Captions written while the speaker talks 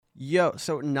Yo,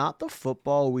 so not the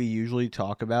football we usually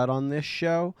talk about on this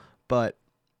show, but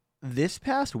this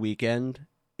past weekend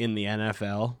in the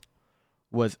NFL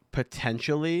was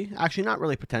potentially, actually not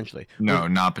really potentially, No,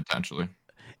 not potentially.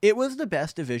 it was the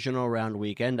best divisional round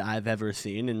weekend I've ever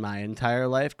seen in my entire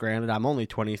life. Granted, I'm only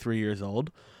 23 years old,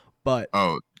 but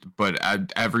But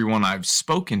everyone I've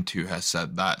spoken to has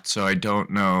said that, so I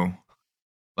don't know.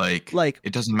 Like,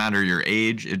 it doesn't matter your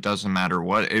age. It doesn't matter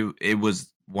what. It was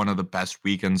one of the best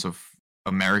weekends of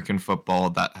American football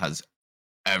that has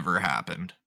ever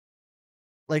happened.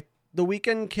 like the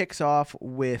weekend kicks off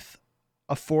with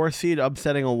a 4 seed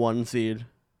upsetting a 1 seed.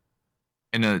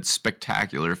 In a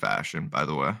spectacular fashion, by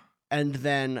the way. And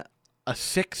then a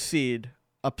 6 seed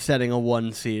upsetting a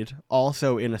 1 seed,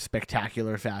 also in a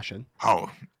spectacular fashion.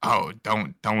 Oh,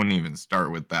 don't even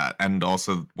start with that. And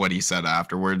also what he said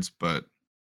afterwards, but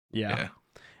yeah.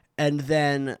 And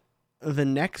then the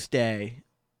next day,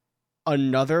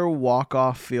 another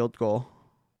walk-off field goal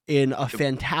in a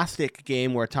fantastic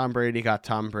game where Tom Brady got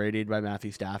Tom Brady'd by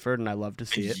Matthew Stafford, and I love to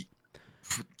see it.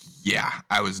 Yeah,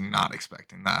 I was not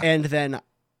expecting that. And then,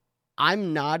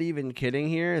 I'm not even kidding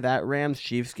here, that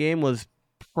Rams-Chiefs game was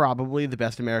probably the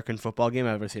best American football game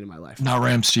I've ever seen in my life. Not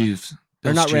Rams-Chiefs.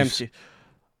 Or not Rams-Chiefs.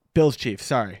 Bills-Chiefs,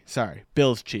 sorry.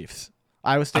 Bills-Chiefs.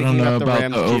 I was thinking I don't know about the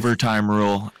Rams the overtime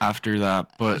rule after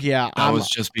that, but yeah, that was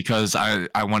just because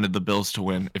I wanted the Bills to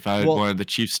win. If I wanted the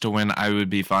Chiefs to win, I would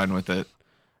be fine with it.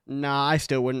 Nah, I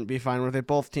still wouldn't be fine with it.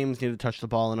 Both teams need to touch the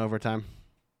ball in overtime.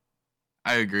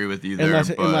 I agree with you there,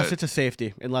 unless it's a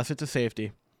safety.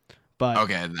 But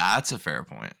okay, that's a fair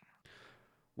point.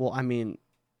 Well, I mean,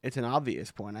 it's an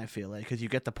obvious point, I feel like, because you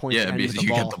get the point. Yeah, because you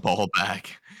get the ball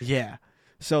back. Yeah.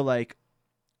 So,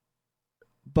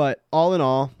 but all in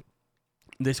all,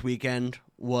 this weekend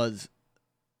was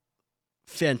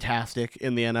fantastic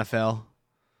in the NFL.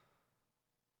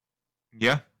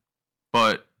 Yeah,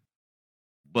 but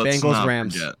let's Bengals, not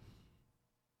Rams. Forget.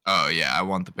 Oh, yeah, I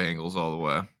want the Bengals all the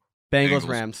way. Bengals.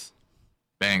 Rams.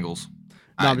 Bengals.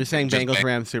 No, I'm just saying Bengals,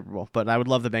 Rams, Super Bowl, but I would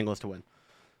love the Bengals to win.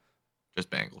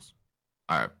 Just Bengals.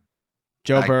 All right.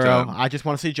 Joe Burrow. I just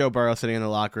want to see Joe Burrow sitting in the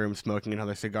locker room smoking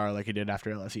another cigar like he did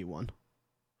after LSU won.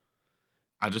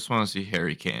 I just want to see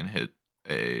Harry Kane hit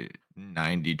a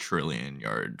 90 trillion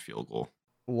yard field goal.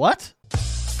 What?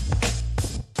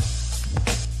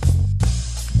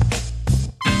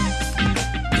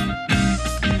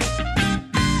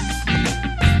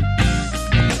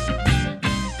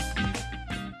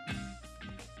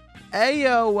 Hey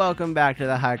yo, welcome back to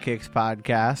the Hot Kicks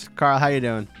podcast. Carl, how you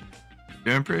doing?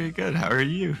 Doing pretty good. How are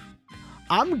you?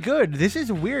 I'm good. This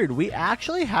is weird. We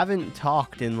actually haven't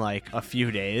talked in like a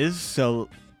few days, so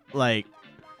like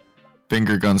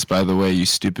finger guns, by the way, you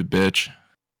stupid bitch.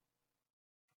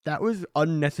 That was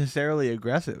unnecessarily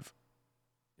aggressive.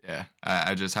 Yeah,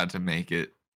 I just had to make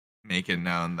it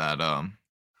known that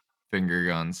finger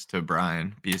guns to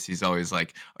Brian, because he's always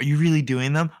like, "Are you really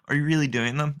doing them? Are you really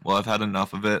doing them?" Well, I've had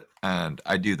enough of it, and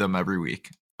I do them every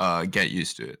week. Get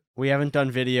used to it. We haven't done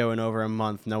video in over a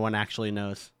month. No one actually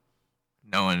knows.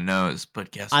 No one knows,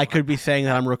 but guess I what? could be saying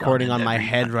that I'm recording on my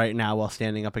head right now while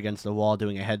standing up against the wall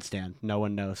doing a headstand. No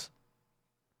one knows.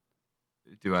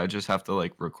 Do I just have to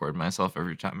like record myself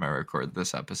every time I record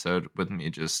this episode with me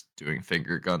just doing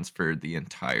finger guns for the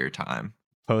entire time?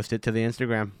 Post it to the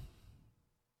Instagram.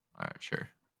 All right, sure.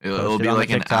 It'll be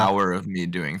like an hour of me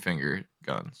doing finger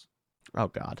guns. Oh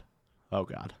God.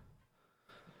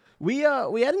 We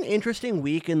had an interesting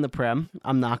week in the Prem.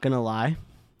 I'm not gonna lie.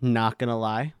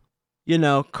 You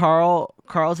know,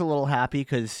 Carl's a little happy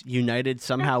because United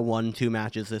somehow won 2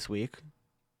 matches this week.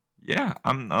 Yeah,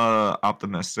 I'm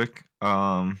optimistic.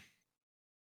 Yeah.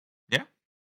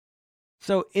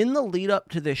 So in the lead up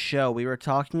to this show, we were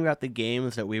talking about the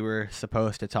games that we were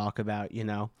supposed to talk about, you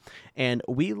know, and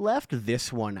we left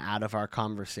this one out of our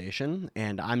conversation,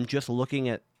 and I'm just looking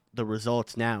at the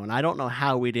results now, and I don't know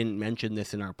how we didn't mention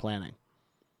this in our planning.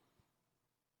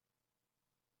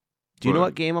 Do you know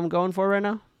what game I'm going for right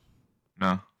now?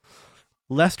 No.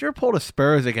 Leicester pulled a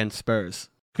Spurs against Spurs.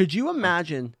 Could you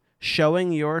imagine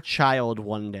showing your child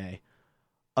one day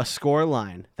a score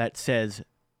line that says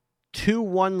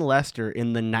 2-1 Leicester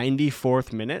in the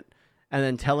 94th minute and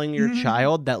then telling your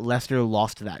child that Leicester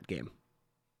lost that game?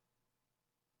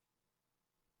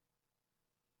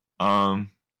 No.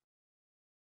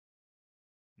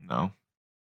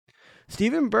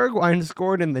 Steven Bergwijn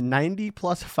scored in the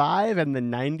 90+5 and the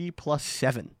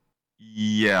 90+7.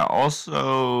 Yeah,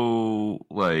 also,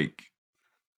 like,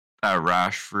 that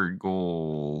Rashford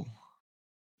goal.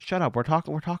 Shut up. We're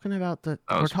talking about the...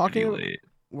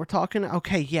 We're talking...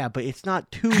 Okay, yeah, but it's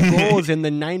not 2 goals in the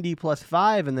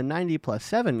 90+5 and the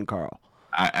 90+7, Carl.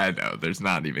 I know. There's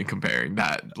not even comparing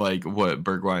that. Like, what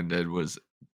Bergwijn did was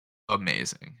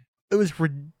amazing. It was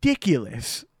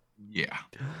ridiculous. Yeah.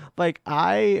 Like,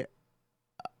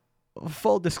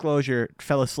 full disclosure,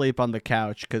 fell asleep on the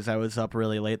couch because I was up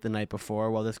really late the night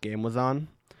before while this game was on.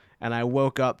 And I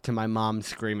woke up to my mom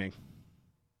screaming.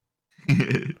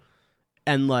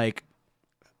 And, like,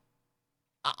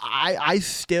 I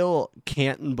still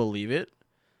can't believe it,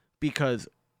 because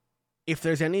if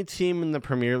there's any team in the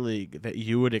Premier League that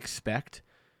you would expect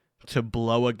to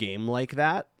blow a game like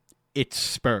that, it's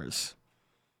Spurs.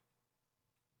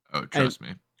 Oh, trust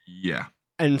me. Yeah.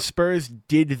 And Spurs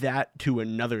did that to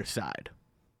another side.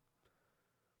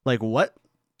 Like, what?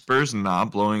 Spurs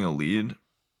not blowing a lead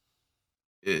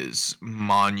is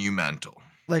monumental.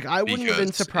 Like, I wouldn't have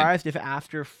been surprised if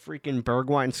after freaking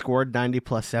Bergwijn scored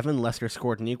 90+7, Leicester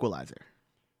scored an equalizer.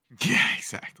 Yeah,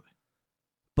 exactly.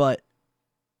 But,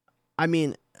 I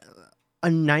mean, a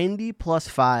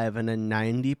 90+5 and a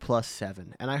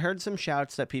 90+7. And I heard some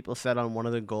shouts that people said on one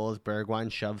of the goals,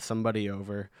 Bergwijn shoved somebody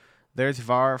over. There's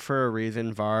VAR for a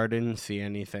reason. VAR didn't see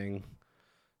anything.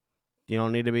 You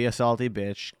don't need to be a salty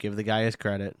bitch. Give the guy his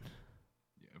credit.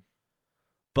 Yeah.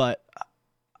 But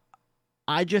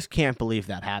I just can't believe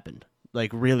that happened.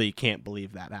 Like, really can't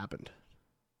believe that happened.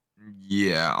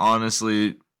 Yeah,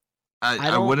 honestly,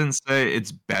 I wouldn't say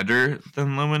it's better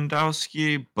than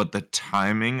Lewandowski, but the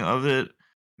timing of it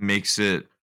makes it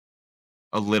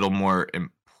a little more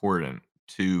important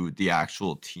to the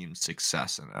actual team's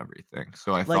success and everything.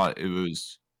 So I thought it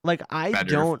was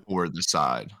better for the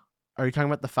side. Are you talking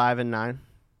about the 5 and 9?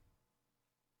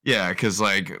 Yeah, because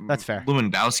that's fair.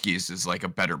 Lewandowski's is like a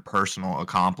better personal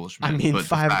accomplishment. I mean,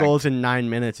 5 goals in 9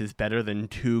 minutes is better than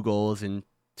 2 goals in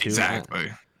 2 minutes.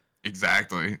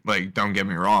 Exactly. Like, don't get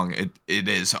me wrong, it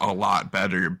is a lot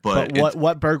better. But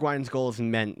what Bergwijn's goals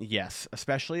meant, yes,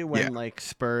 especially when like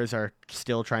Spurs are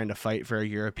still trying to fight for a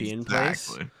European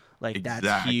place. Like,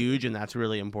 that's huge and that's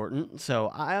really important.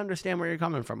 So I understand where you're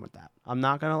coming from with that. I'm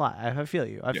not gonna lie, I feel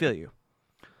you. I feel you.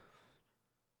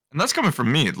 And that's coming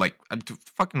from me. Like,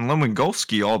 fucking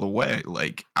Lewandowski all the way.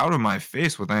 Like, out of my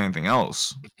face with anything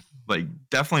else. Like,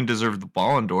 definitely deserved the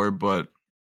Ballon d'Or, but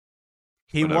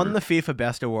he won the FIFA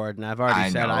Best Award, and I've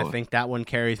already said I think that one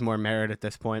carries more merit at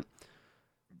this point.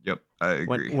 Yep, I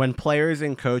agree. When players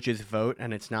and coaches vote,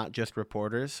 and it's not just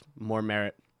reporters, more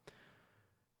merit.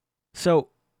 So,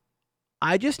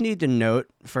 I just need to note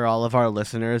for all of our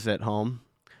listeners at home,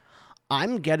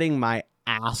 I'm getting my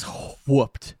ass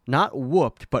whooped. Not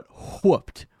whooped, but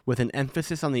whooped, with an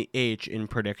emphasis on the H in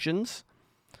predictions.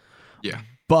 Yeah.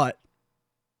 But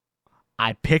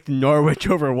I picked Norwich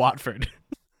over Watford.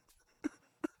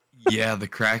 Yeah, the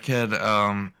crackhead.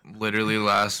 Literally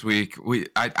last week,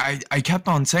 I kept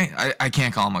on saying I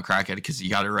can't call him a crackhead because he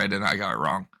got it right and I got it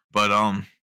wrong. But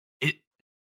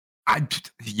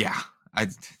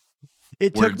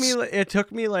it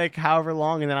took me like however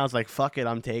long, and then I was like, fuck it,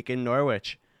 I'm taking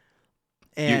Norwich.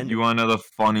 And you want to know the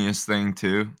funniest thing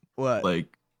too? What?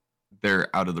 Like,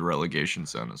 they're out of the relegation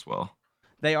zone as well.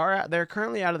 They're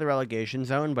currently out of the relegation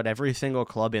zone, but every single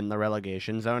club in the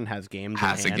relegation zone has games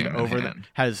has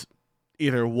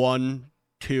either 1,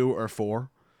 2, or 4.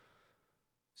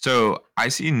 So I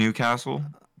see Newcastle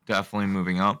definitely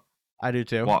moving up. I do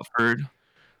too. Watford.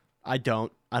 I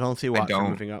don't see Watford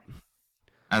moving up.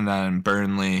 And then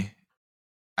Burnley.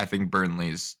 I think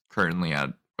Burnley's currently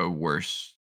at a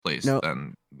worse place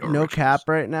than Norwich. No cap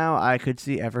right now. I could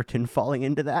see Everton falling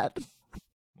into that.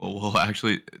 Well,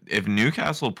 actually, if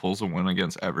Newcastle pulls a win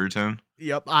against Everton...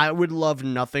 Yep, I would love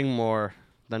nothing more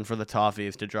than for the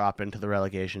Toffees to drop into the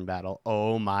relegation battle.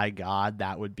 Oh my God,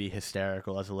 that would be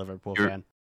hysterical as a Liverpool fan.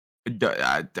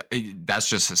 That's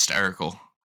just hysterical.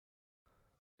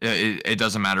 It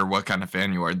doesn't matter what kind of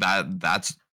fan you are.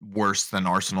 That's worse than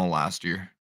Arsenal last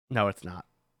year. No, it's not.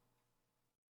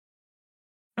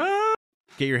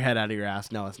 Get your head out of your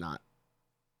ass. No, it's not.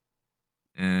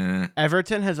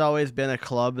 Everton has always been a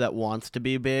club that wants to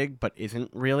be big, but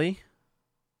isn't really.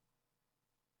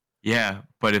 Yeah,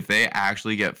 but if they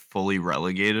actually get fully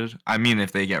relegated, I mean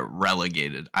if they get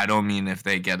relegated. I don't mean if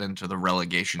they get into the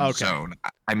relegation zone.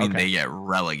 I mean they get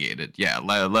relegated. Yeah,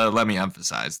 let me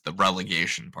emphasize the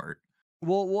relegation part.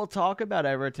 We'll talk about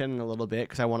Everton in a little bit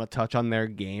because I want to touch on their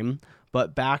game.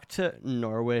 But back to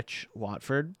Norwich,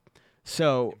 Watford.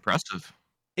 So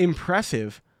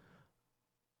impressive.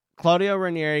 Claudio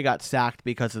Ranieri got sacked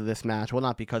because of this match. Well,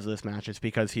 not because of this match. It's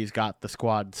because he's got the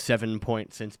squad 7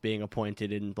 points since being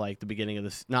appointed in like the beginning of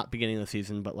this, not beginning of the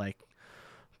season, but like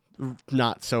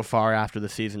not so far after the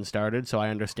season started. So I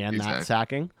understand that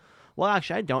sacking. Well,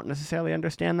 actually, I don't necessarily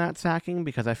understand that sacking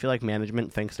because I feel like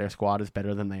management thinks their squad is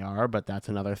better than they are, but that's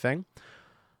another thing.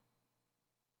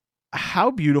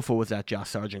 How beautiful was that Josh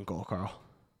Sargent goal, Carl?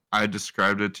 I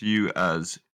described it to you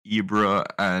as Ibra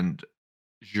and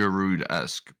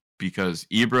Giroud-esque, because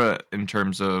Ibra, in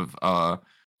terms of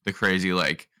the crazy,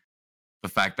 like, the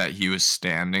fact that he was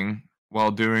standing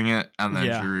while doing it, and then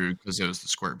Giroud because it was the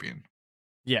scorpion.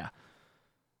 Yeah.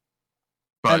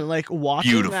 But and like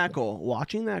watching that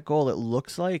goal, it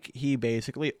looks like he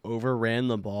basically overran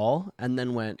the ball and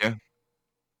then went,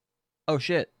 oh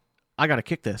shit, I gotta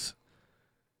kick this.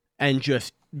 And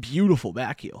just beautiful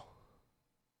back heel.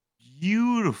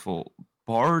 Beautiful.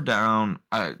 Bar down.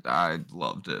 I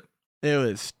loved it. It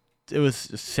was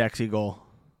a sexy goal.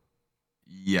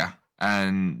 Yeah.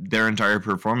 And their entire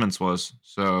performance was.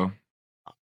 So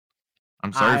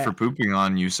I'm sorry for pooping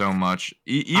on you so much.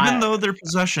 Even though their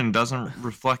possession doesn't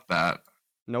reflect that.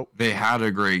 Nope. They had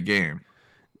a great game.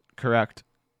 Correct.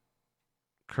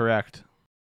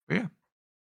 Yeah.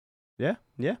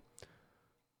 Yeah.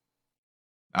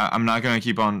 I'm not going to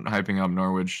keep on hyping up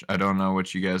Norwich. I don't know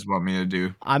what you guys want me to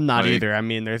do. I'm not either. I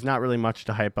mean, there's not really much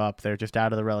to hype up. They're just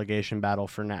out of the relegation battle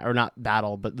for now. Or not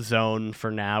battle, but zone for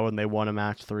now, and they won a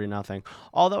match 3-0.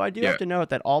 Although I do have to note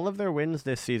that all of their wins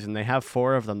this season, they have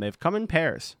 4 of them. They've come in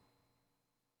pairs.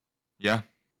 Yeah.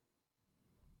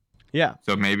 Yeah.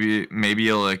 So maybe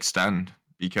it'll extend,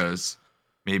 because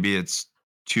maybe it's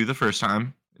 2 the first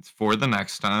time. It's 4 the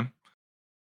next time.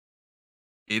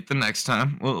 8 the next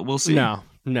time. We'll see.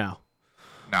 No,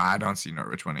 I don't see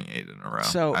Norwich winning 8 in a row.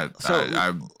 So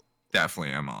I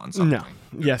definitely am on something. No,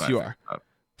 yes, you are.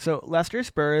 So Leicester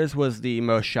Spurs was the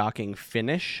most shocking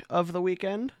finish of the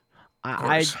weekend.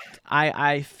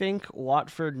 I think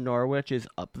Watford Norwich is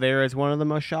up there as one of the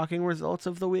most shocking results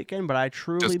of the weekend, but I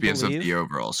truly because believe of the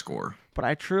overall score. But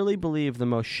I truly believe the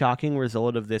most shocking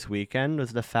result of this weekend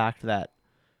was the fact that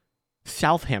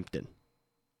Southampton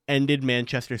ended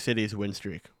Manchester City's win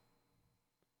streak.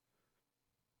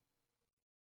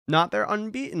 Not their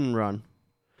unbeaten run,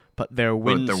 but their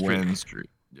win streak.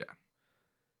 Yeah.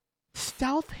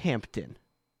 Southampton.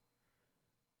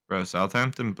 Bro,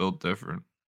 Southampton built different.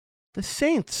 The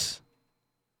Saints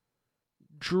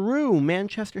drew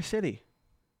Manchester City.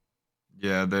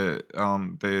 Yeah,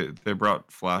 they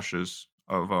brought flashes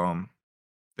of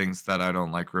things that I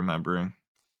don't like remembering.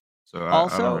 So I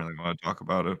don't really want to talk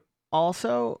about it.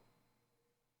 Also,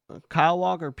 Kyle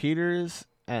Walker-Peters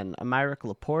and Amiric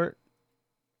Laporte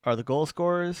are the goal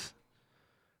scorers.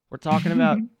 We're talking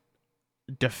about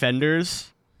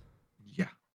defenders. Yeah,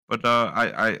 but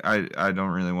I don't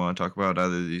really want to talk about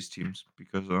either of these teams,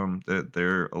 because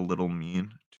they're a little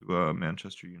mean to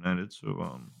Manchester United. So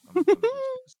I'm just gonna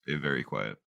stay very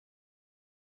quiet.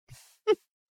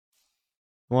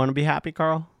 Want to be happy,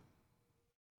 Carl?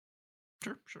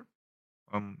 Sure.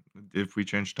 If we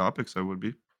change topics, I would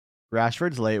be.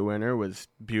 Rashford's late winner was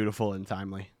beautiful and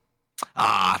timely.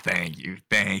 Thank you.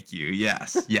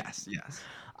 Yes.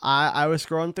 I was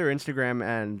scrolling through Instagram,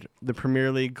 and the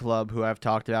Premier League club, who I've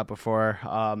talked about before,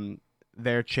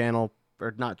 their channel,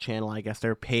 or not channel, I guess,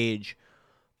 their page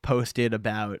posted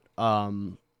about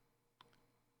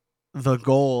the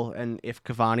goal and if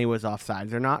Cavani was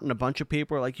offsides or not, and a bunch of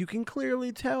people were like, you can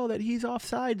clearly tell that he's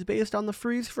offsides based on the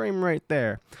freeze frame right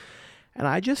there. And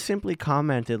I just simply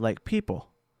commented, like, people,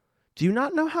 do you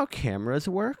not know how cameras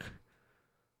work?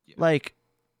 Yeah. Like,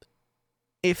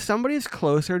 if somebody's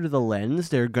closer to the lens,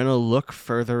 they're going to look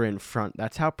further in front.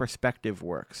 That's how perspective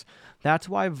works. That's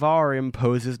why VAR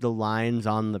imposes the lines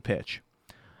on the pitch.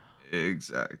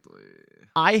 Exactly.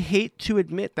 I hate to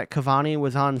admit that Cavani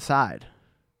was onside.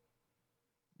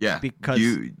 Yeah, because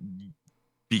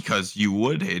you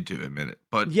would hate to admit it,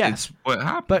 but yes, it's what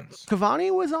happens. But Cavani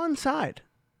was onside.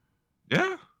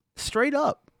 Yeah. Straight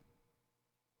up.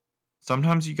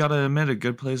 Sometimes you got to admit a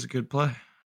good play is a good play.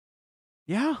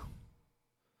 Yeah.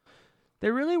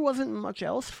 There really wasn't much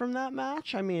else from that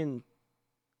match. I mean,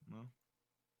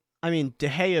 De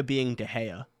Gea being De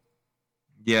Gea.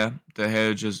 Yeah, De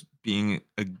Gea just being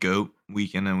a GOAT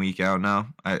week in and week out now.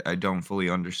 I don't fully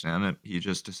understand it. He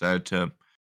just decided to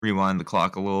rewind the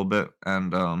clock a little bit,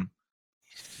 and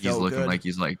he's looking like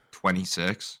he's like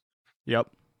 26. Yep.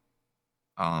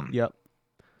 Yep.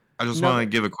 I just want to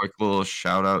give a quick little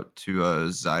shout out to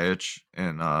Ziyech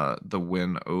and the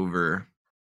win over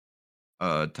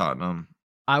Tottenham.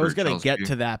 I was gonna get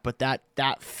to that, but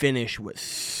that finish was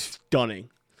stunning.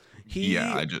 He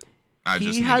has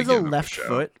a left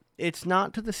foot. It's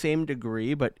not to the same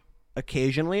degree, but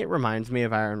occasionally it reminds me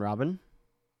of Iron Robin.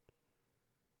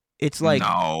 It's like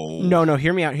no,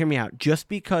 hear me out. Just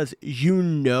because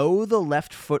the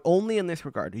left foot, only in this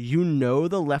regard,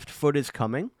 the left foot is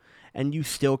coming, and you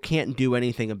still can't do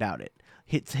anything about it.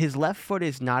 his left foot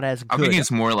is not as good. I think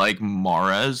it's more like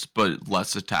Mahrez, but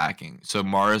less attacking. So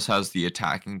Mahrez has the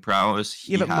attacking prowess.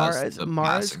 He has the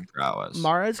passing prowess.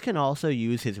 Mahrez can also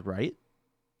use his right.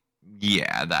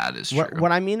 Yeah, that is true.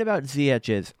 What I mean about Ziyech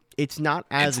is it's not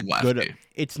as good.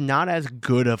 It's not as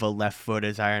good of a left foot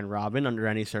as Arjen Robben under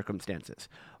any circumstances.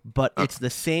 But it's the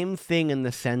same thing in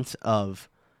the sense of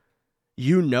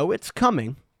it's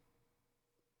coming,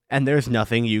 and there's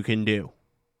nothing you can do.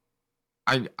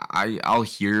 I'll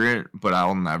hear it, but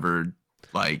I'll never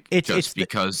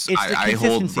because I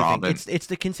hold Robben. It's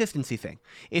the consistency thing.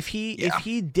 If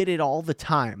he did it all the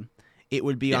time, it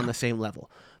would be on the same level.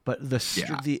 But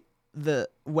the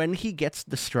when he gets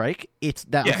the strike, it's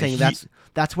that thing.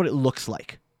 That's what it looks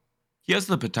like. He has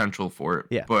the potential for it.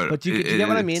 Yeah, but you get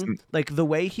what I mean? Like the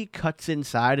way he cuts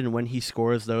inside and when he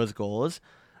scores those goals,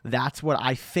 that's what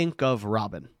I think of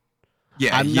Robben.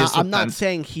 Yeah, I'm not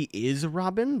saying he is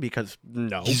Robben because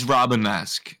no, he's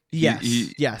Robben-esque.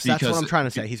 Yes, that's what I'm trying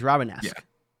to say. He's Robben-esque. Yeah.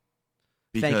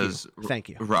 Because Thank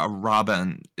you.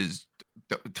 Robben is,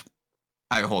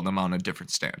 I hold him on a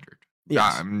different standard.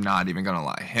 Yes. I'm not even gonna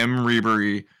lie. Him,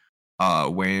 Ribery,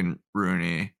 Wayne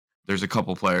Rooney. There's a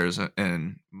couple players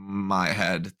in my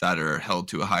head that are held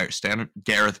to a higher standard.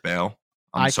 Gareth Bale.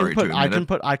 I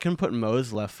can put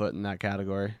Mo's left foot in that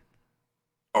category.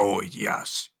 Oh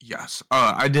yes.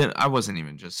 I wasn't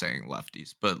even just saying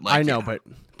lefties, but I know,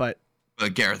 but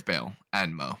Gareth Bale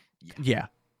and Mo. Yeah.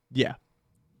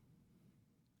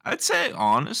 I'd say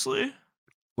honestly,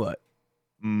 what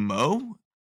Mo,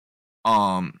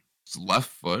 his left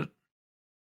foot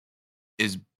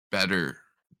is better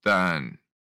than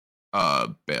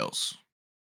Bale's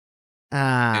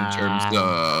in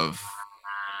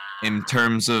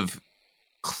terms of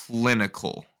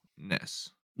clinicalness.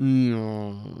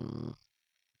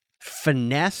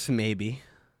 Finesse, maybe.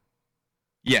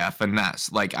 Yeah,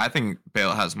 finesse. Like I think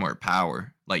Bale has more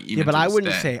power. Like even but I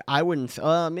wouldn't.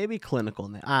 Maybe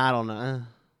clinical. I don't know.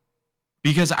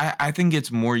 Because I think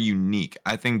it's more unique.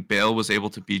 I think Bale was able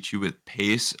to beat you with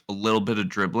pace, a little bit of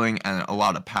dribbling, and a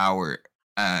lot of power,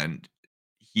 and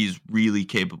he's really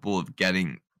capable of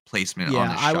getting placement on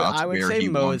his shots. I would say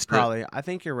Mo is probably. I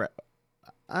think you're right.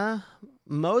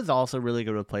 Mo's also really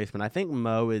good with placement. I think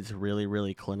Mo is really,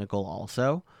 really clinical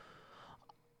also.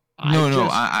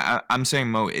 I'm saying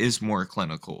Mo is more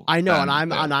clinical. I know, and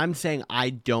I'm saying I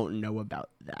don't know about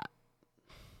that.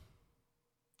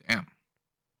 Damn.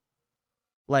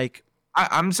 Like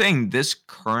I'm saying this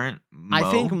current Mo,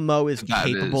 I think Mo is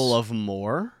capable of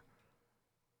more,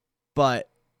 but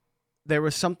there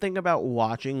was something about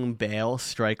watching Bale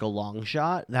strike a long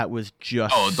shot that was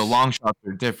just... Oh, the long shots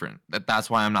are different. That's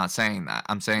why I'm not saying that.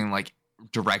 I'm saying like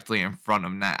directly in front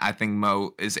of net. I think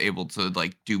Mo is able to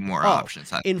like do more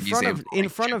options. In front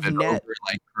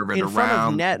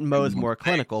of net, Mo's more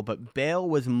clinical, but Bale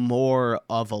was more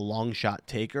of a long shot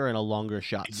taker and a longer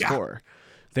shot scorer.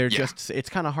 It's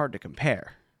kind of hard to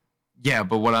compare. Yeah,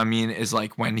 but what I mean is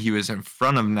like when he was in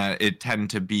front of net, it tended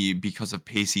to be because of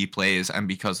pacey plays and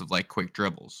because of like quick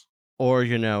dribbles. Or,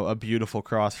 a beautiful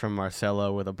cross from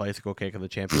Marcelo with a bicycle kick of the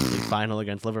Champions League final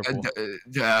against Liverpool.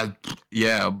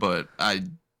 Yeah, but I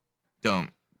don't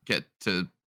get to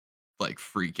like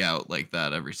freak out like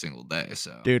that every single day.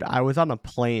 So, dude, I was on a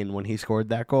plane when he scored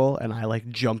that goal, and I like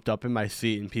jumped up in my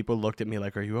seat, and people looked at me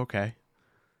like, "Are you okay?"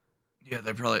 Yeah,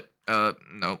 they probably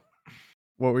nope.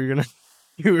 What were you gonna?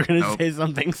 You were gonna say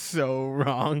something so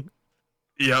wrong.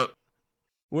 Yep.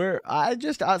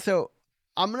 So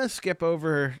I'm gonna skip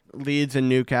over Leeds and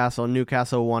Newcastle.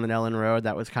 Newcastle won at Ellen Road.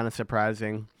 That was kind of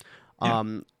surprising.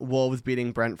 Yeah. Wolves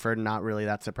beating Brentford, not really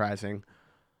that surprising.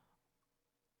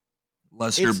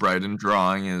 Leicester Brighton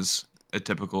drawing is a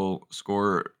typical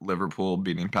score. Liverpool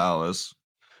beating Palace.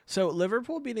 So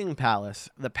Liverpool beating Palace.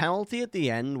 The penalty at the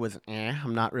end was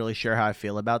I'm not really sure how I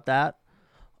feel about that.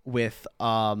 With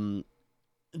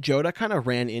Jota kind of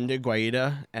ran into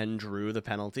Guaita and drew the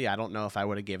penalty. I don't know if I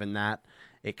would have given that.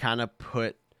 It kind of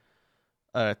put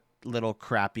a little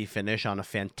crappy finish on a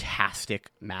fantastic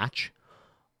match.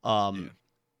 Alisson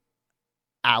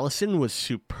was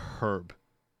superb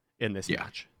in this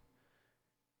match.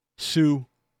 Superb.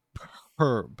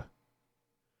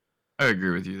 I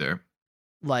agree with you there.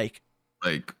 Like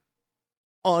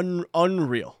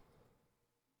unreal.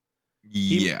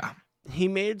 Yeah. He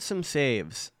made some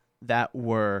saves that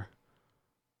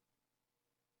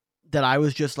I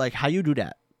was just like, how you do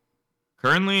that?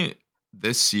 Currently,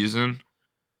 this season,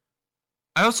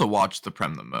 I also watch the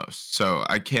Prem the most, so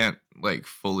I can't like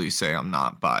fully say I'm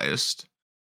not biased.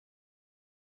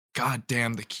 God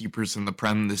damn, the keepers in the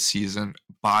Prem this season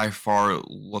by far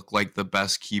look like the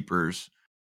best keepers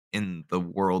in the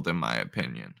world, in my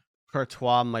opinion.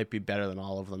 Courtois might be better than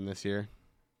all of them this year.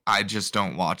 I just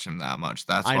don't watch him that much.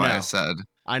 That's why I said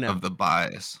of the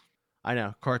bias. I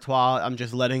know. Courtois, I'm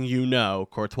just letting you know,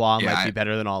 Courtois might be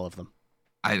better than all of them.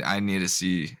 I need to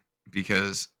see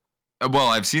because, well,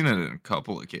 I've seen it on a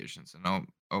couple occasions, and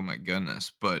oh my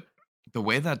goodness. But the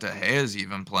way that De Gea is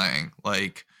even playing,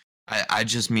 like, I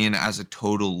just mean as a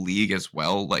total league as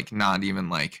well, like, not even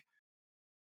like,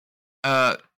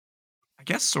 I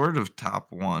guess sort of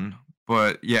top one.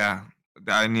 But yeah,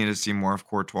 I need to see more of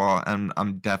Courtois, and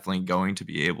I'm definitely going to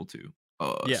be able to.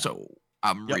 So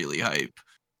I'm really hyped.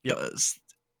 Because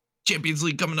Champions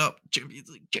League coming up.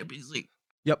 Champions League.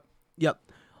 Yep.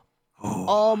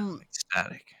 Oh, I'm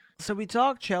ecstatic. So we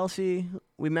talked Chelsea.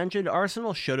 We mentioned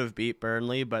Arsenal should have beat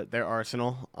Burnley, but they're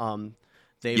Arsenal.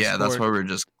 That's why we're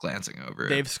just glancing over it.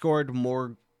 They've scored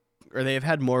more, or they've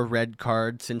had more red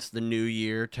cards since the new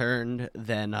year turned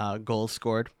than goals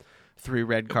scored. 3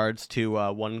 red cards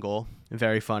to 1 goal.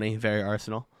 Very funny. Very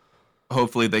Arsenal.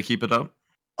 Hopefully they keep it up.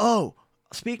 Oh,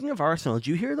 speaking of Arsenal, did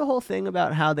you hear the whole thing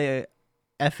about how the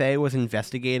FA was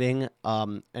investigating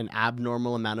an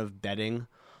abnormal amount of betting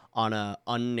on a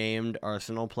unnamed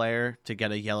Arsenal player to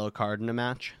get a yellow card in a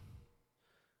match?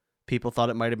 People thought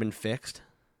it might have been fixed.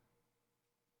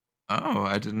 Oh,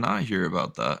 I did not hear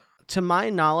about that. To my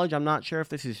knowledge, I'm not sure if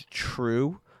this is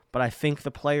true, but I think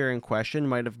the player in question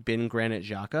might have been Granit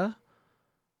Xhaka.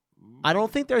 I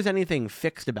don't think there's anything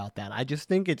fixed about that. I just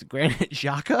think it's Granit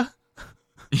Xhaka.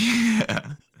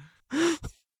 Yeah.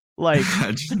 Like,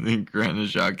 I just think Granit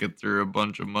Xhaka threw a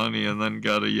bunch of money and then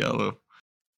got a yellow.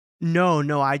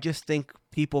 No, I just think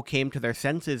people came to their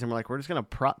senses and were like, we're just going to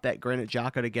prop bet Granit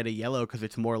Xhaka to get a yellow because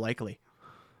it's more likely.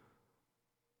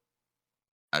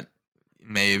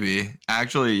 Maybe.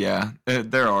 Actually, yeah.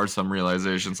 There are some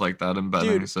realizations like that in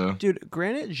betting. Dude,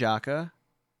 Granit Xhaka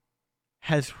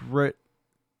has wrote,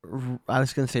 I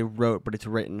was going to say wrote, but it's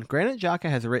written. Granit Xhaka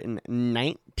has written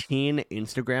 19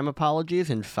 Instagram apologies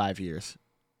in 5 years.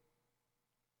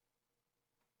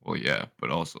 Well, yeah, but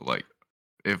also, like,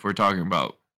 if we're talking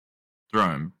about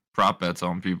throwing prop bets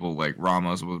on people like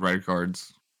Ramos with red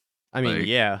cards. I mean,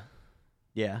 like,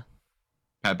 yeah.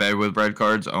 Pepe with red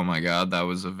cards. Oh my God, that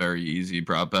was a very easy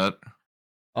prop bet.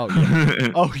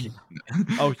 Oh yeah.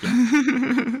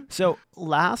 So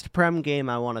last Prem game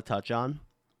I want to touch on.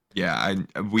 Yeah,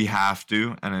 we have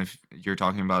to. And if you're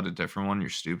talking about a different one, you're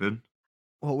stupid.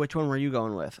 Well, which one were you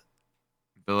going with?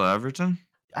 Villa Everton.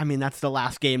 I mean, that's the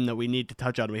last game that we need to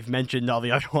touch on. We've mentioned all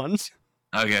the other ones.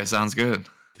 Okay, sounds good.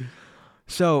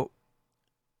 So,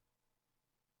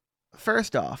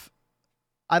 first off,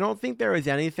 I don't think there is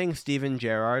anything Steven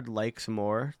Gerrard likes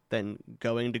more than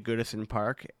going to Goodison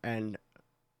Park and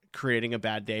creating a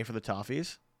bad day for the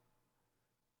Toffees.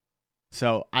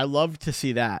 So, I love to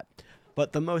see that.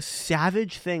 But the most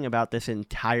savage thing about this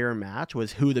entire match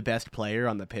was who the best player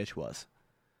on the pitch was.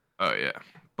 Oh, yeah.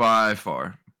 By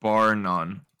far. Bar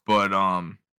none. But,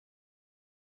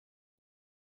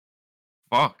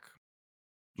 fuck.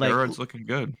 Gerrard's looking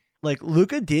good. Like,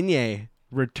 Lucas Digne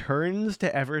returns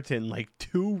to Everton like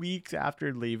 2 weeks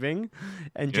after leaving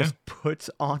and just puts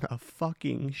on a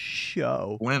fucking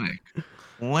show.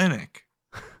 Clinic.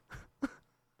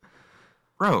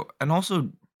 Bro, and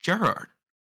also Gerrard.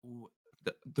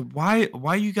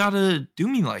 Why you gotta do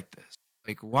me like this?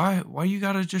 Like, why you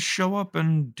gotta just show up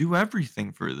and do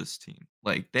everything for this team?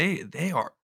 Like, they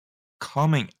are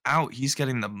coming out. He's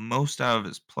getting the most out of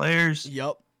his players.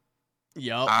 Yep.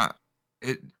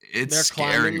 It's They're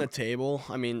scary. climbing the table.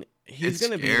 I mean, he's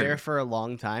going to be there for a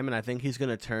long time, and I think he's going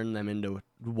to turn them into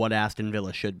what Aston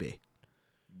Villa should be.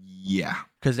 Yeah.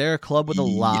 Because they're a club with a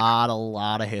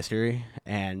lot of history,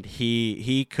 and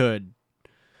he could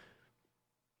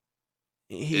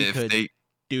do some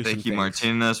things. Keep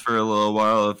Martinez for a little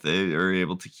while, if they are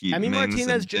able to keep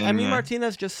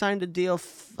Martinez just signed a deal,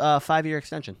 5-year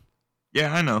extension.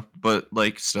 Yeah, I know, but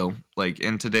like still, like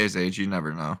in today's age, you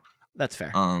never know. That's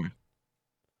fair.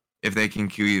 If they can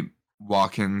keep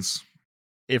Watkins,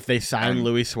 if they sign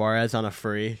Luis Suarez on a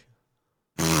free.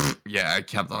 Yeah, I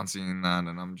kept on seeing that,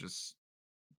 and I'm just,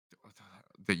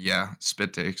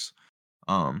 spit takes.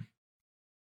 Yep.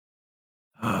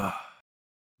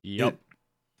 The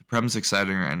Prem's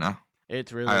exciting right now.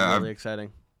 It's really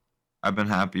exciting. I've been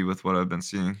happy with what I've been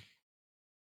seeing.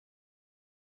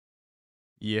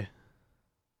 Yeah.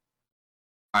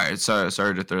 All right,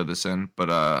 sorry to throw this in,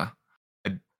 but I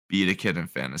beat a kid in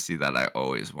fantasy that I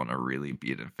always want to really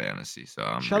beat in fantasy. So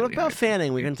I'm shut really up about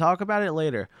fanning. We can talk about it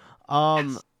later.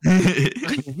 Yes.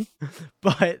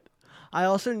 But I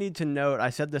also need to note, I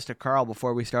said this to Carl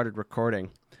before we started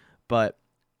recording, but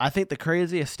I think the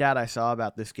craziest stat I saw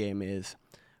about this game is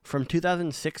From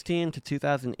 2016 to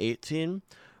 2018,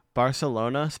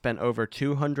 Barcelona spent over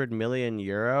 200 million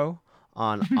euro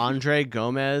on Andre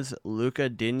Gomez, Luca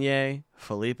Digne,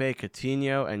 Felipe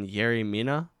Coutinho, and Yerry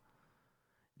Mina.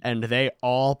 And they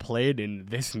all played in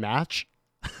this match.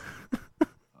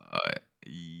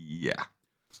 Yeah.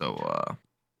 So,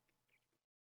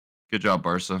 good job,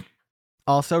 Barca.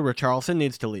 Also, Richarlison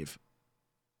needs to leave.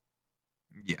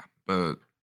 Yeah, but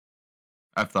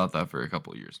I've thought that for a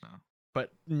couple of years now.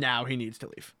 But now he needs to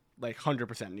leave. Like,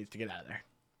 100% needs to get out of there.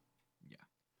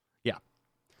 Yeah.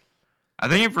 I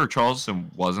think if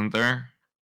Richarlison wasn't there,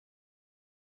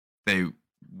 they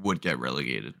would get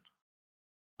relegated.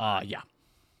 Yeah.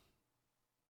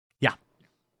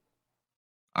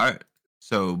 All right.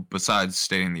 So besides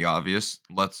stating the obvious,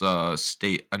 let's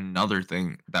state another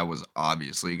thing that was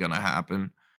obviously going to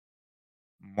happen.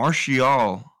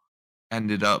 Martial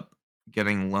ended up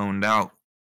getting loaned out,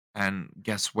 and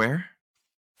guess where?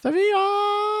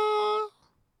 Sevilla!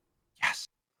 Yes.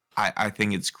 I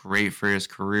think it's great for his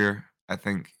career. I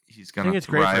think he's going to thrive. I think it's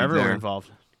great for everyone there. involved.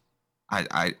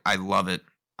 I love it.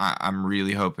 I'm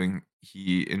really hoping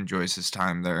he enjoys his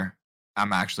time there.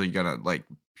 I'm actually going to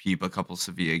peep a couple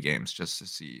Sevilla games just to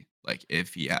see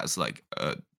if he has a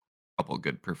couple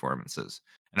good performances.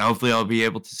 And hopefully I'll be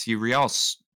able to see Real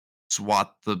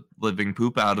swat the living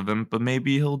poop out of him, but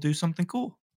maybe he'll do something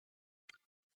cool.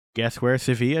 Guess where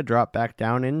Sevilla dropped back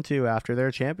down into after their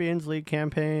Champions League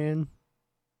campaign?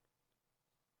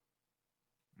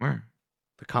 Where?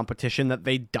 The competition that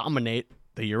they dominate,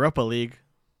 the Europa League.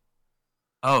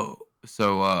 Oh,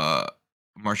 so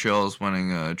Martial is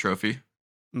winning a trophy?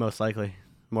 Most likely.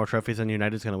 More trophies than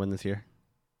United's going to win this year.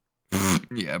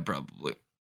 Yeah, probably.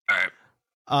 All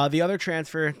right. The other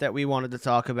transfer that we wanted to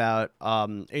talk about,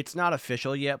 it's not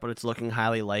official yet, but it's looking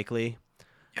highly likely.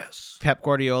 Yes. Pep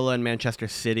Guardiola and Manchester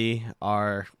City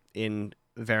are in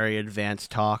very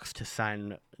advanced talks to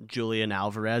sign Julian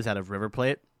Alvarez out of River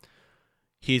Plate.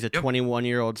 He's a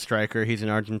 21-year-old striker. He's an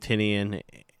Argentinian.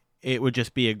 It would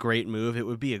just be a great move. It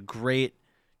would be a great,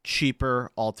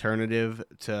 cheaper alternative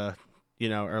to,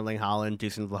 Erling Haaland,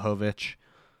 Dusan Vlahovic.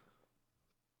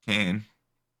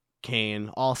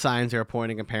 Kane. All signs are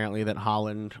pointing, apparently, that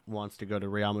Haaland wants to go to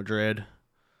Real Madrid.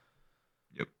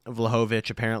 Yep.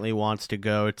 Vlahovic apparently wants to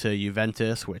go to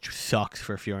Juventus, which sucks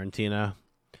for Fiorentina.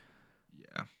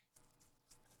 Yeah.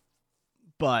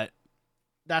 But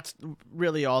that's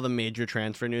really all the major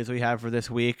transfer news we have for this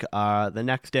week. The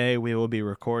next day we will be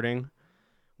recording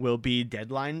will be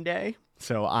deadline day,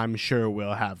 so I'm sure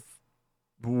we'll have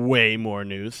way more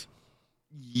news.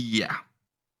 Yeah.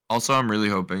 Also, I'm really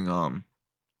hoping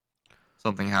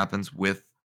something happens with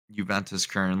Juventus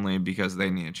currently because they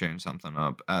need to change something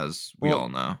up, as we all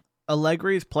know.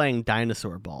 Allegri's playing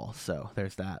dinosaur ball, so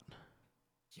there's that.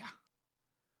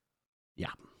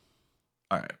 Yeah.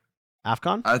 All right.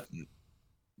 AFCON?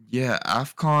 Yeah,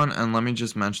 AFCON, and let me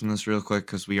just mention this real quick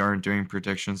because we aren't doing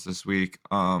predictions this week.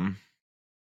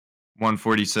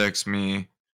 146 me,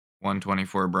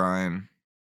 124 Brian.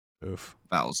 Oof.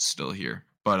 Val's still here,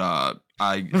 but I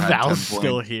had Val's 10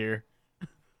 still points. here.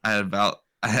 I had Val.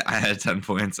 I had 10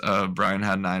 points. Brian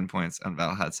had 9 points, and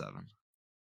Val had 7.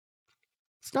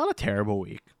 It's not a terrible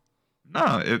week.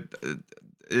 No,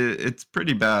 it's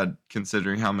pretty bad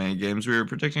considering how many games we were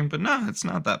predicting, but no, it's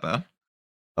not that bad.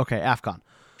 Okay, AFCON.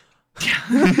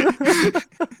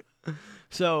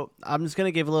 So I'm just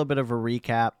gonna give a little bit of a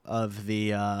recap of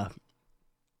the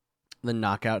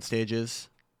knockout stages.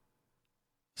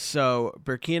 So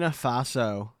Burkina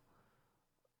Faso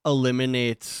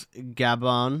eliminates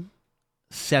Gabon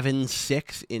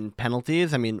 7-6 in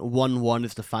penalties. I mean, 1-1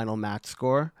 is the final match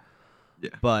score. Yeah.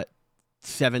 But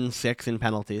 7-6 in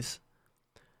penalties.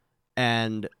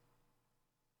 And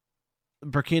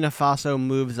Burkina Faso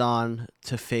moves on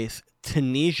to face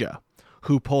Tunisia,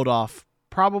 who pulled off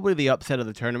probably the upset of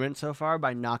the tournament so far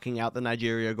by knocking out the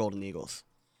Nigeria Golden Eagles.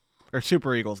 Or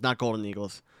Super Eagles, not Golden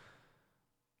Eagles.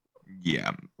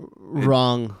 Yeah.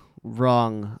 Wrong.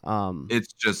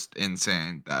 It's just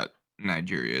insane that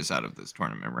Nigeria is out of this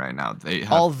tournament right now. They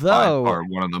have are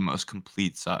one of the most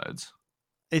complete sides.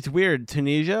 It's weird.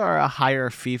 Tunisia are a higher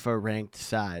FIFA ranked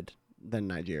side than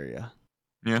Nigeria.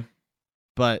 Yeah.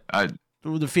 But the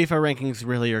FIFA rankings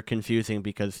really are confusing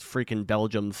because freaking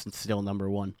Belgium's still number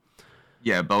 1.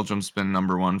 Yeah, Belgium's been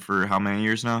number 1 for how many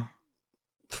years now?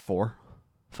 4,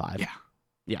 5.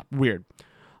 Yeah, weird.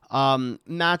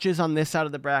 Matches on this side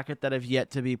of the bracket that have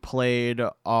yet to be played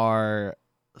are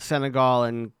Senegal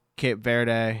and Cape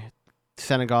Verde.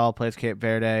 Senegal plays Cape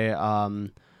Verde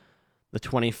the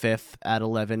 25th at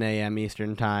 11 a.m.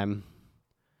 Eastern Time.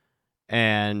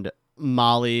 And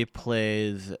Mali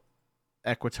plays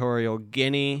Equatorial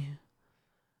Guinea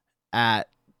at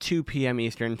 2 p.m.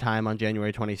 Eastern time on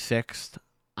January 26th.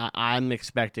 I'm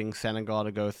expecting Senegal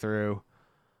to go through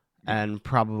and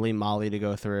probably Mali to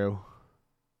go through.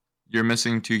 You're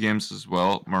missing 2 games as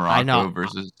well. Morocco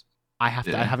versus... I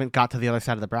haven't got to the other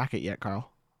side of the bracket yet,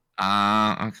 Carl.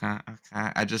 Okay.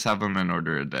 I just have them in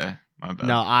order a day. My bad.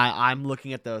 No, I'm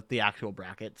looking at the actual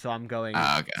bracket, so I'm going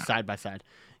side by side.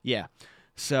 Yeah.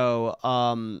 So,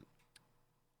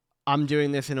 I'm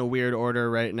doing this in a weird order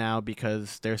right now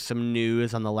because there's some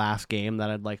news on the last game that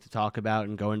I'd like to talk about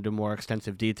and go into more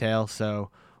extensive detail.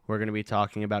 So we're going to be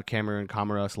talking about Cameroon and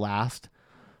Comoros last.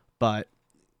 But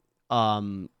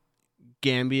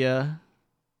Gambia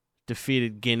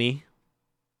defeated Guinea.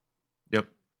 Yep.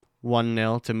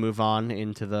 1-0 to move on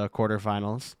into the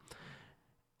quarterfinals.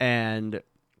 And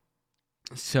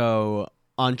so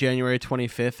on January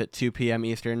 25th at 2 p.m.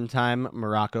 Eastern time,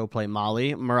 Morocco play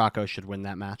Mali. Morocco should win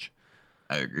that match.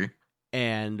 I agree.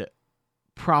 And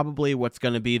probably what's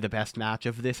going to be the best match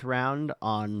of this round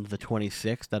on the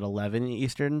 26th at 11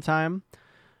 Eastern time,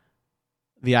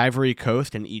 the Ivory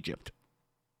Coast and Egypt.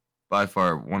 By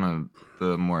far one of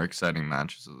the more exciting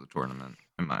matches of the tournament,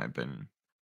 in my opinion.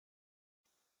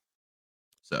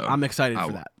 So I'm excited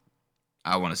for that.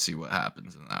 I want to see what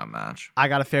happens in that match. I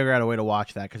got to figure out a way to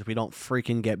watch that because we don't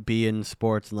freaking get beIN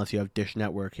Sports unless you have Dish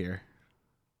Network here.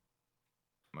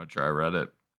 I'm going to try Reddit.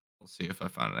 We'll see if I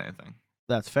find anything.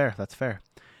 That's fair.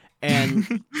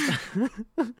 And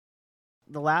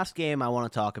the last game I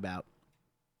want to talk about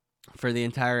for the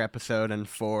entire episode and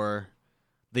for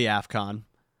the AFCON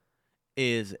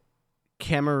is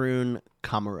Cameroon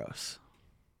Comoros.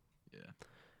 Yeah.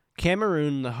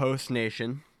 Cameroon, the host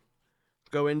nation,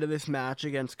 go into this match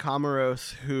against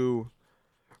Comoros, who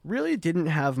really didn't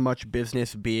have much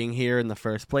business being here in the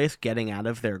first place, getting out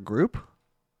of their group.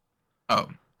 Oh,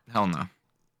 hell no.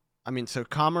 I mean, so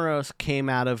Comoros came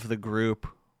out of the group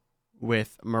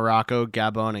with Morocco,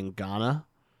 Gabon, and Ghana.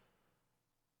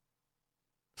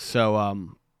 So,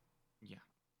 yeah.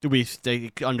 Do we stay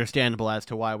understandable as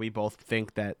to why we both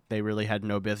think that they really had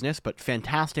no business, but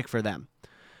fantastic for them.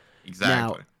 Exactly.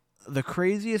 Now, the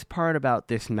craziest part about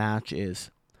this match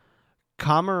is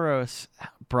Comoros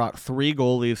brought 3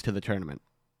 goalies to the tournament.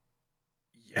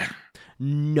 Yeah.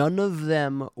 None of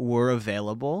them were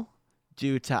available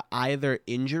due to either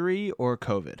injury or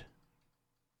COVID.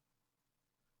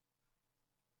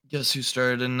 Guess who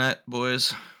started in net,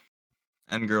 boys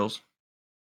and girls?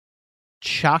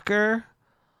 Chakar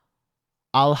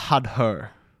Al-Hadhur.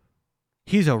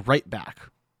 He's a right back.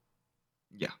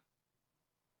 Yeah.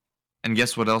 And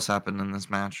guess what else happened in this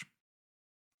match?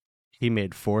 He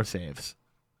made 4 saves.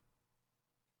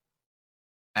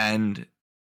 And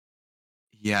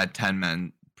he had 10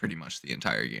 men pretty much the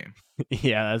entire game.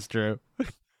 Yeah, that's true.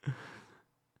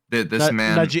 This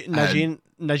man...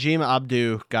 Najim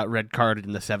Abdu got red carded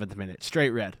in the 7th minute. Straight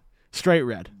red.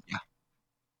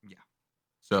 Yeah.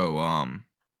 So,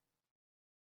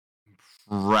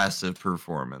 impressive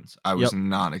performance. I was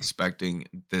not expecting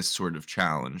this sort of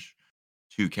challenge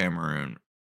to Cameroon,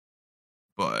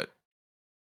 but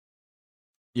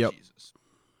Jesus.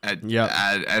 At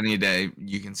any day,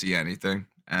 you can see anything.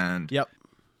 And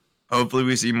hopefully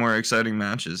we see more exciting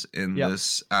matches in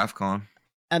this AFCON.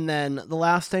 And then the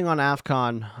last thing on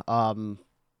AFCON,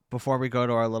 before we go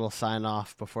to our little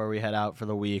sign-off, before we head out for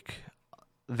the week,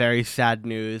 very sad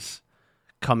news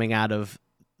coming out of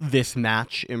this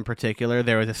match in particular.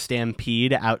 There was a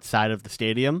stampede outside of the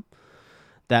stadium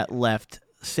that left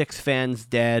 6 fans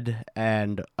dead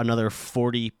and another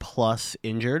 40-plus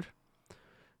injured.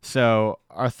 So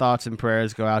our thoughts and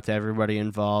prayers go out to everybody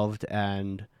involved,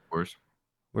 and of course,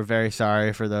 we're very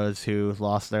sorry for those who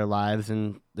lost their lives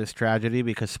in this tragedy,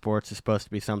 because sports is supposed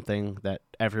to be something that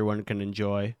everyone can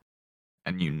enjoy.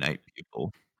 And unite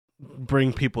people.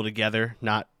 Bring people together,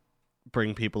 not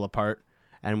bring people apart.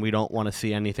 And we don't want to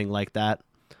see anything like that.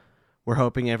 We're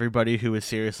hoping everybody who is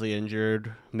seriously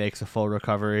injured makes a full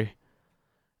recovery.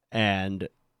 And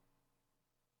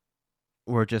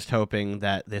we're just hoping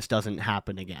that this doesn't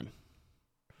happen again.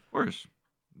 Of course.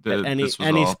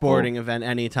 Any sporting event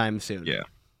anytime soon. Yeah.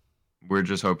 We're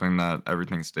just hoping that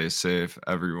everything stays safe.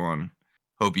 Everyone.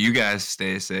 Hope you guys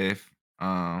stay safe.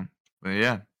 But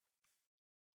yeah.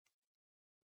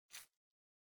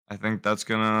 I think that's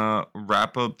gonna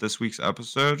wrap up this week's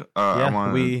episode.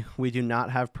 We do not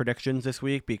have predictions this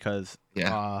week because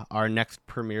our next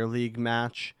Premier League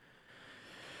match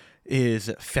is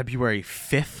February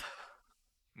 5th.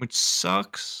 Which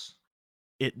sucks.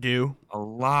 It do. A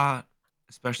lot.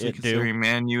 Especially considering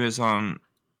Man U is on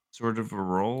sort of a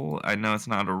roll. I know it's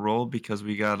not a roll because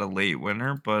we got a late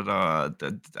winner, but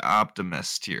the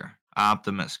optimist here.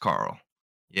 Optimist, Carl.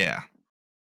 Yeah.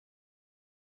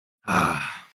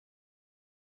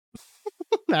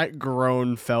 That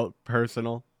groan felt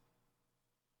personal.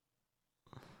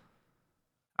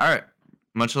 All right.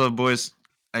 Much love, boys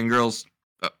and girls.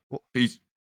 Peace.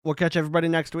 We'll catch everybody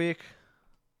next week.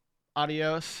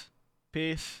 Adios.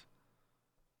 Peace.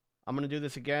 I'm going to do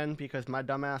this again because my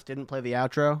dumbass didn't play the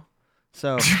outro.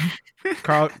 So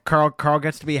Carl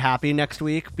gets to be happy next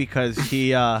week because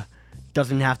he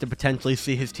doesn't have to potentially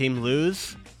see his team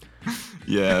lose.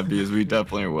 Yeah, because we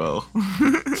definitely will.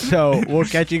 So we'll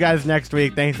catch you guys next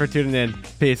week. Thanks for tuning in.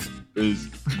 Peace. Peace.